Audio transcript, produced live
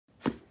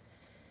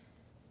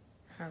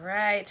All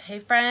right. Hey,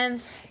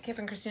 friends. Kip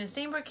and Christina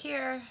Steinbrook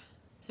here,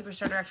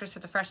 Superstar Directors for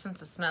the Fresh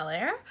Sense of Smell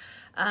Air,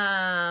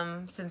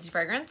 Scentsy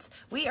Fragrance.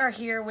 We are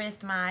here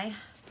with my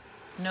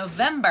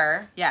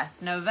November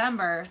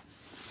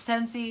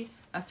Scentsy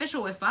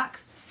official whiff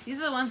box.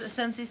 These are the ones that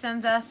Scentsy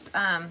sends us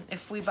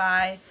if we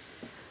buy...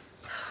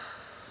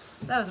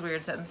 That was a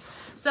weird sentence.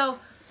 So,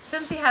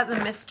 Scentsy has a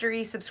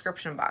mystery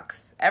subscription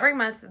box. Every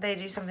month, they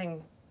do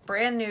something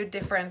brand new,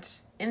 different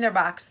in their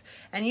box,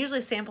 and usually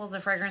samples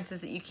of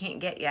fragrances that you can't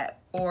get yet,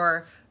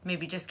 or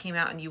maybe just came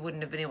out and you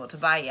wouldn't have been able to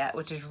buy yet,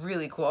 which is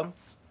really cool.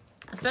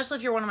 Especially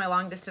if you're one of my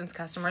long distance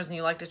customers and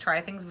you like to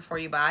try things before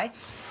you buy.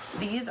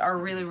 These are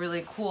really,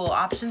 really cool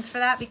options for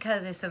that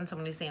because they send so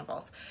many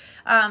samples.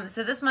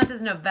 So this month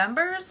is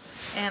November's,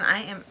 and I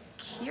am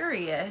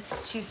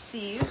curious to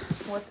see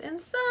what's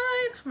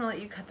inside. I'm gonna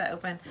let you cut that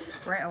open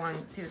right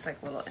along. See this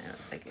like little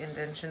like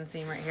indentation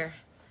seam right here.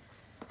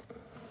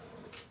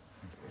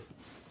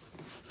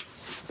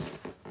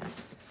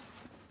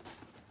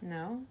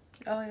 No?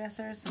 Oh, I guess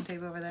there is some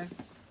tape over there.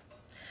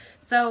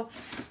 So,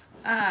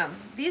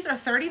 these are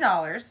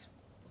 $30.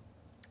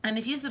 And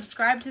if you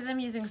subscribe to them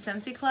using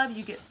Scentsy Club,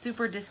 you get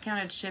super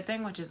discounted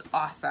shipping, which is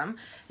awesome.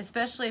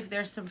 Especially if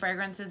there's some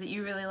fragrances that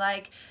you really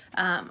like.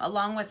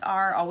 Along with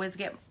our Always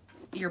Get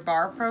Your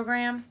Bar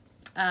program,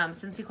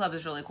 Scentsy Club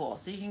is really cool.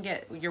 So you can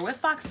get your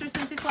whiff box through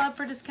Scentsy Club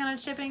for discounted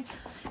shipping.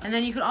 And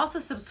then you can also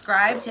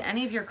subscribe to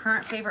any of your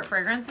current favorite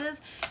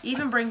fragrances.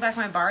 Even bring back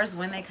my bars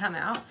when they come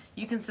out.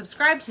 You can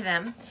subscribe to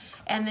them,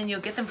 and then you'll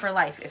get them for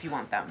life if you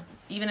want them,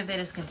 even if they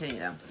discontinue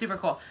them. Super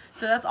cool.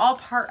 So that's all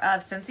part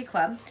of Scentsy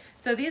Club.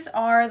 So these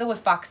are the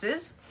whiff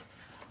boxes.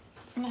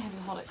 I'm gonna have you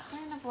hold it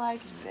kind of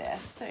like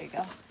this. There you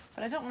go.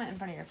 But I don't want it in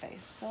front of your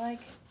face. So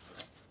like,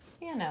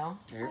 you know,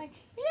 like,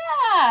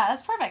 yeah,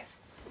 that's perfect.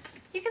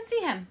 You can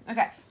see him.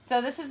 Okay,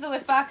 so this is the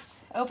whiff box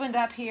opened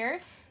up here.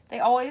 They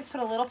always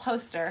put a little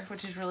poster,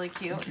 which is really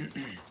cute.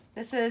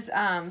 This is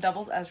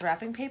doubles as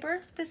wrapping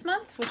paper this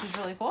month, which is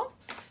really cool.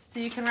 So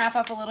you can wrap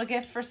up a little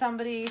gift for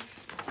somebody.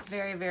 It's a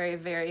very, very,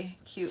 very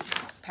cute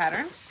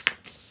pattern.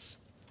 Let's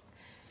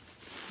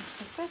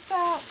take this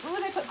out.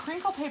 Ooh, they put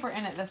crinkle paper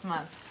in it this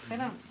month. They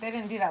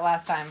didn't do that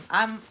last time.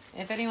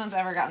 If anyone's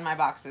ever gotten my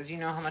boxes, you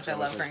know how much I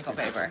love crinkle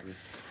paper.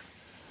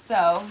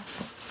 So,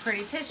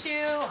 pretty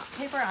tissue,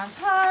 paper on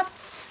top.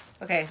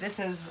 Okay, this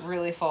is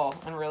really full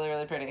and really,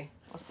 really pretty.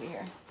 Let's see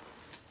here.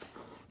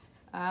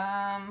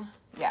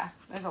 Yeah,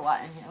 there's a lot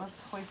in here. Let's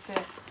hoist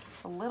it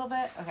a little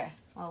bit. Okay,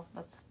 well,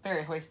 that's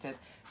very hoisted.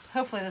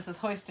 Hopefully this is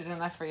hoisted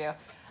enough for you.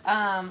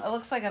 It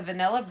looks like a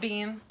vanilla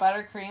bean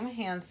buttercream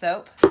hand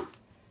soap.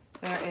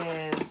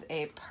 There is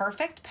a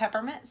perfect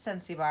peppermint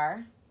Scentsy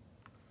bar.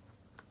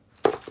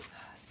 Oh,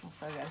 it smells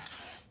so good.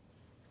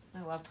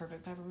 I love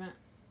perfect peppermint.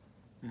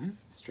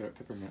 Straight up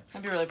peppermint.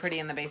 That'd be really pretty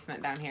in the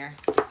basement down here.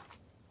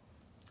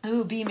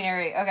 Ooh, Be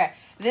Merry. Okay,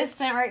 this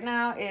scent right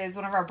now is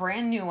one of our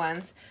brand new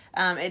ones.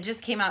 It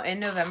just came out in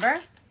November,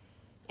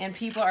 and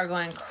people are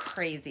going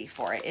crazy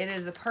for it. It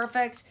is the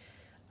perfect,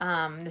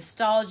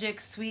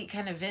 nostalgic, sweet,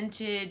 kind of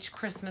vintage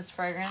Christmas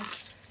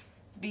fragrance.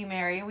 It's Be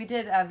Merry. We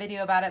did a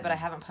video about it, but I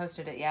haven't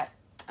posted it yet.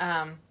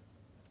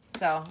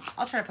 So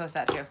I'll try to post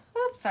that too.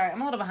 Oops, sorry.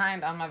 I'm a little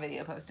behind on my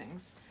video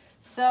postings.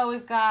 So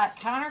we've got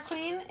Counter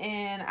Clean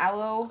in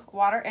aloe,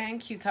 water, and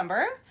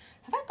cucumber.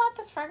 Have I bought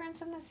this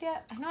fragrance in this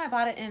yet? I know I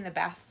bought it in the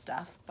bath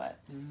stuff, but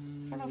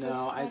I don't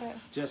know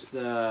if just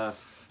the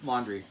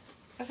laundry.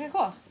 Okay,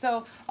 cool.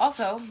 So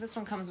also, this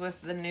one comes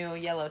with the new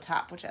yellow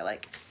top, which I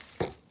like.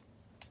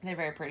 They're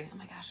very pretty. Oh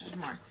my gosh, there's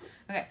more.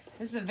 Okay,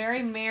 this is a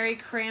Very Merry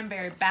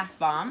Cranberry Bath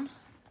Bomb.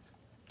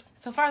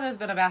 So far, there's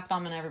been a bath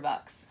bomb in every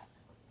box.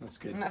 That's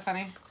good. Isn't that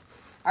funny?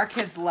 Our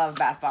kids love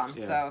bath bombs,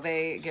 yeah. So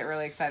they get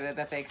really excited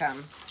that they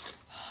come.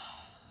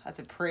 That's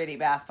a pretty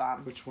bath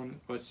bomb. Which one?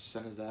 Which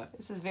scent is that?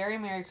 This is Very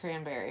Merry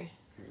Cranberry.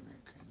 Very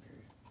Merry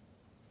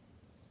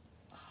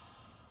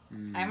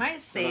Cranberry. I might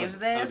save this.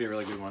 That'd be a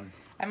really good one.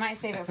 I might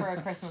save it for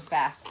a Christmas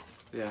bath.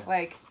 Yeah.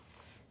 Like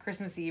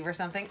Christmas Eve or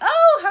something.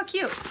 Oh, how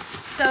cute.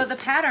 So the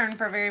pattern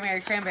for Very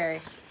Merry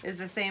Cranberry is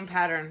the same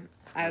pattern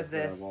as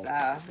this,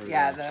 the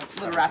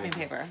little wrapping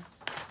paper.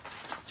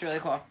 It's really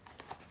cool.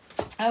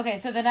 Okay,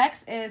 so the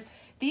next is,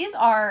 these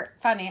are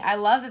funny. I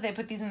love that they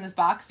put these in this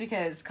box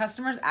because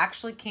customers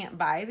actually can't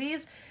buy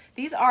these.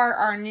 These are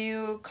our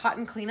new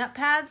cotton cleanup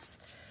pads,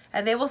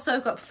 and they will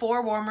soak up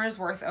 4 warmers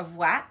worth of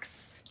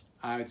wax.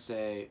 I would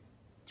say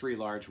 3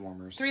 large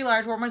warmers. 3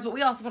 large warmers, but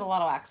we also put a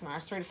lot of wax in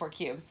ours, 3 to 4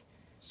 cubes.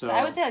 So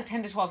I would say like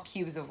 10 to 12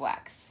 cubes of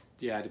wax.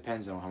 Yeah, it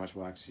depends on how much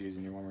wax you use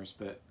in your warmers,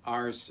 but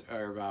ours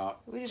are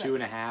about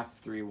 2.5,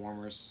 3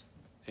 warmers.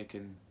 It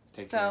can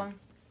take care of.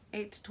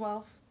 8 to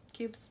 12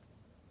 cubes.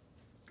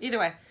 Either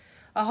way,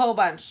 a whole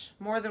bunch,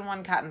 more than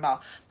 1 cotton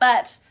ball.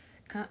 But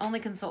only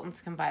consultants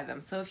can buy them.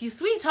 So if you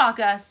sweet talk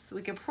us,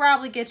 we could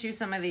probably get you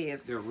some of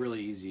these. They're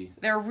really easy.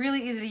 They're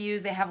really easy to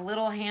use. They have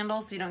little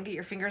handles so you don't get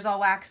your fingers all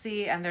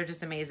waxy, and they're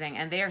just amazing.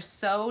 And they are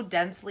so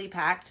densely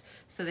packed,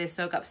 so they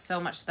soak up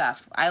so much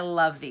stuff. I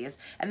love these.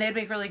 And they'd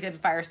make really good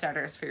fire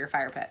starters for your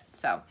fire pit.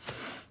 So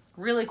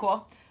really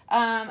cool.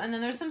 And then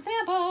there's some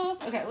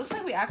samples. Okay, it looks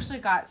like we actually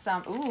got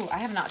some. Ooh, I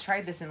have not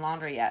tried this in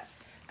laundry yet.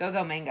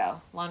 Go-Go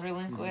Mango. Laundry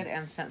liquid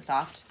and Scent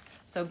Soft.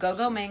 So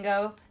Go-Go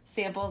Mango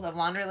samples of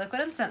laundry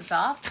liquid and Scent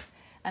Soft.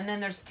 And then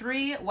there's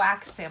 3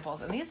 wax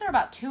samples. And these are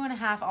about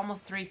 2.5,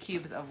 almost 3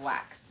 cubes of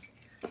wax.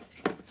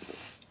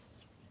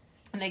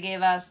 And they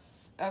gave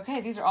us,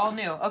 okay, these are all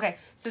new. Okay,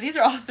 so these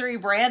are all 3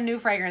 brand new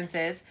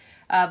fragrances.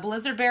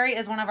 Blizzard Berry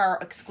is one of our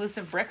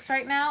exclusive bricks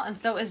right now. And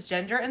so is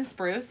Ginger and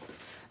Spruce.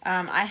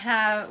 I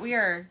have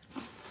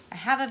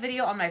a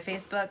video on my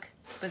Facebook,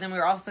 but then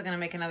we're also going to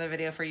make another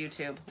video for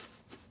YouTube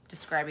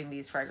describing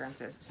these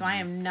fragrances. So I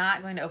am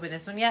not going to open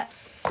this one yet.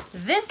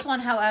 This one,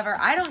 however,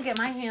 I don't get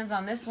my hands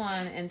on this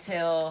one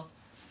until,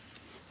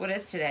 what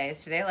is today?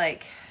 Is today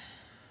like...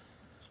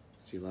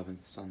 It's the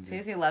 11th Sunday.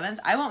 Today's the 11th.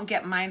 I won't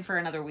get mine for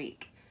another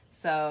week.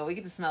 So we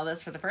get to smell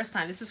this for the first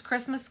time. This is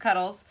Christmas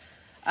Cuddles,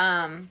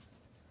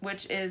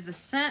 which is the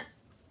scent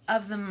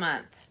of the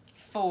month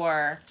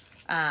for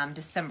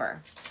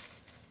December.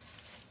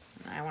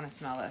 I want to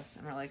smell this.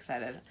 I'm really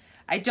excited.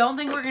 I don't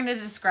think we're going to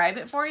describe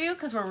it for you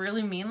because we're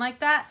really mean like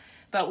that.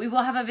 But we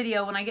will have a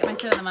video when I get my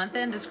scent of the month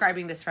in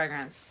describing this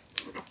fragrance.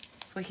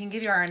 We can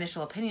give you our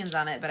initial opinions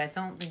on it, but I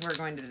don't think we're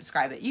going to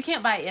describe it. You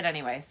can't buy it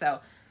anyway,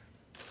 so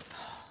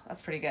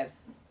that's pretty good.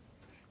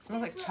 It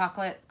smells like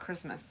chocolate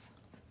Christmas.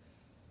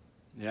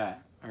 Yeah,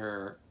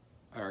 or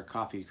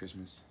coffee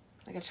Christmas.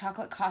 Like a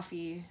chocolate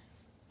coffee.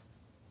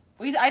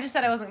 I just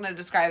said I wasn't going to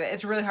describe it.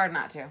 It's really hard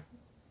not to.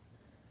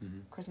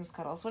 Christmas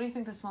Cuddles. What do you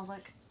think this smells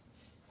like?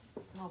 A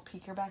little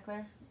peeker back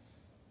there.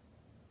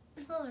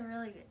 It smells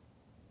really good.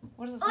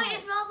 What does it smell like?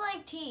 It smells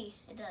like tea.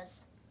 It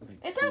does.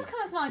 It does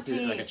kind of smell like tea. Is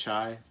it like a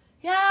chai?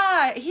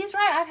 Yeah, he's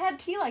right. I've had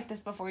tea like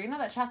this before. You know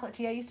that chocolate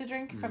tea I used to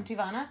drink from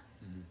Tivana?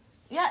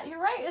 Yeah,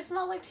 you're right. It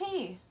smells like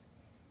tea.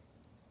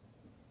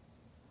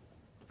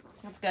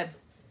 That's good.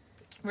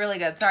 Really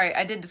good. Sorry,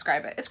 I did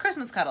describe it. It's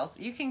Christmas Cuddles.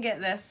 You can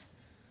get this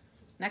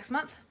next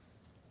month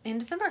in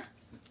December.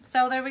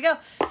 So there we go.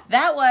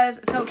 That was,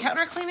 so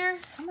counter cleaner.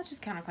 How much is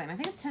counter cleaner? I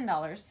think it's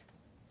 $10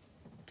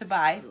 to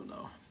buy. I don't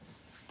know.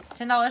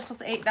 $10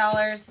 plus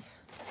 $8.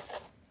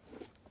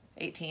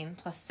 18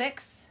 plus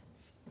 6.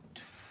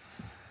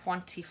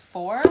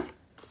 24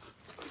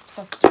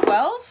 plus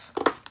 12.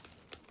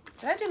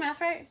 Did I do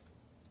math right?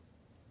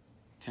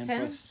 10 10?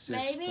 plus 6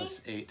 Maybe?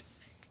 plus 8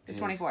 It's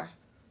 24.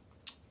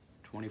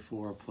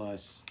 24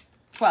 plus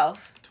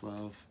 12.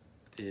 12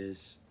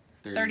 is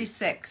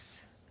 36.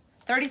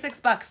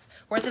 $36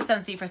 worth of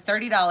Scentsy for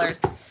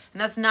 $30. And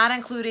that's not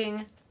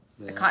including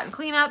the cotton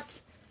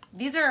cleanups.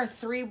 These are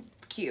 3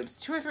 cubes,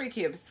 2 or 3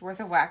 cubes worth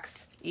of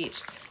wax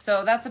each.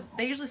 So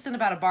they usually send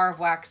about a bar of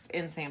wax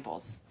in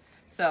samples.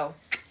 So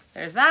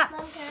there's that.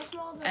 Mom, can I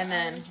smell the And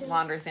then orange?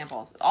 laundry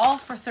samples. All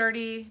for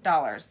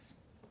 $30.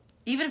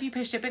 Even if you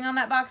pay shipping on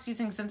that box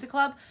using Scentsy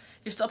Club,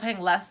 you're still paying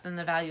less than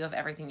the value of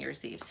everything you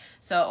received.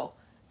 So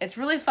it's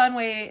really fun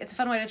way. It's a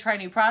fun way to try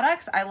new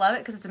products. I love it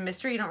because it's a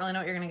mystery. You don't really know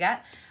what you're going to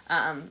get.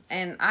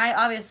 And I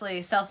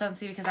obviously sell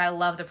Scentsy because I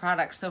love the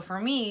product. So for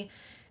me,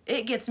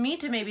 it gets me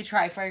to maybe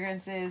try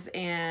fragrances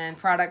and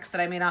products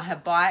that I may not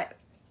have bought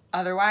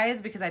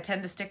otherwise because I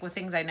tend to stick with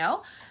things I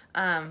know.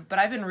 But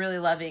I've been really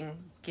loving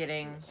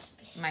getting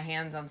my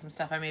hands on some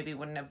stuff I maybe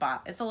wouldn't have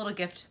bought. It's a little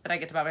gift that I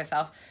get to buy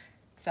myself.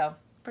 So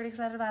pretty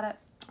excited about it.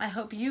 I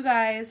hope you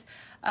guys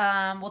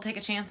will take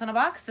a chance on a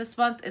box. This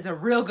month is a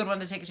real good one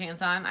to take a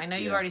chance on. I know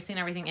you've already seen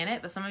everything in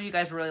it, but some of you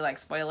guys really like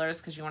spoilers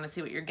because you want to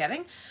see what you're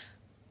getting.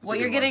 What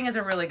you're getting is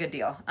a really good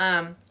deal.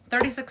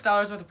 $36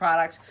 worth of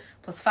product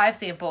plus 5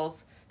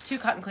 samples, 2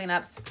 cotton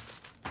cleanups,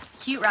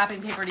 cute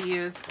wrapping paper to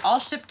use, all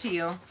shipped to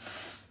you.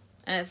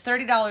 And it's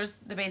 $30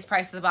 the base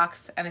price of the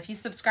box. And if you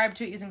subscribe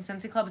to it using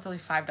Scentsy Club, it's only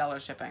 $5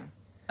 shipping.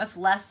 That's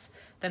less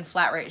than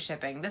flat rate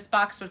shipping. This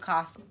box would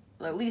cost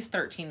at least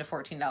 $13 to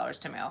 $14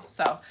 to mail.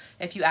 So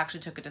if you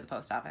actually took it to the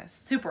post office.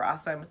 Super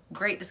awesome.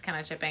 Great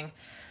discounted shipping.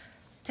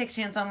 Take a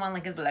chance on one.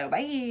 Link is below.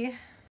 Bye.